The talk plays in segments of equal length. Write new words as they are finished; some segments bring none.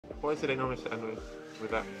Why is it enormous and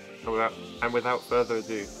without further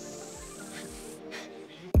ado?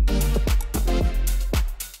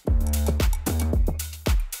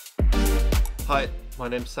 Hi, my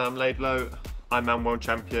name's Sam Laidlow. I'm Man World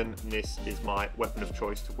Champion, and this is my weapon of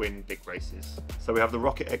choice to win big races. So we have the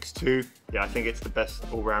Rocket X2. Yeah, I think it's the best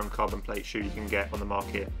all-round carbon plate shoe you can get on the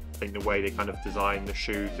market. I think the way they kind of design the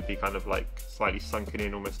shoe to be kind of like slightly sunken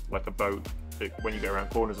in, almost like a boat, when you go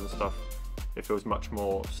around corners and stuff, it feels much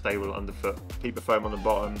more stable underfoot. Keep the foam on the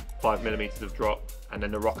bottom, 5mm of drop, and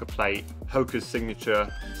then the rocker plate, Hoka's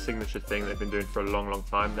signature thing they've been doing for a long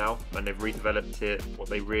time now, and they've redeveloped it. What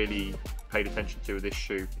they really paid attention to with this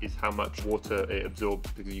shoe is how much water it absorbs,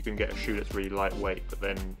 because you can get a shoe that's really lightweight, but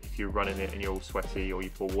then if you're running it and you're all sweaty or you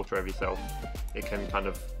pour water over yourself, it can kind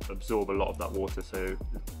of absorb a lot of that water. So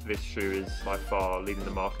this shoe is by far leading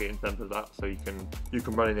the market in terms of that. So you can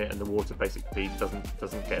run in it and the water basically doesn't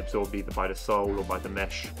get absorbed either by the sole or by the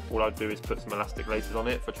mesh. All I'd do is put some elastic laces on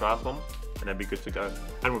it for triathlon and then be good to go.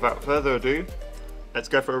 And without further ado, let's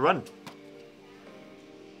go for a run.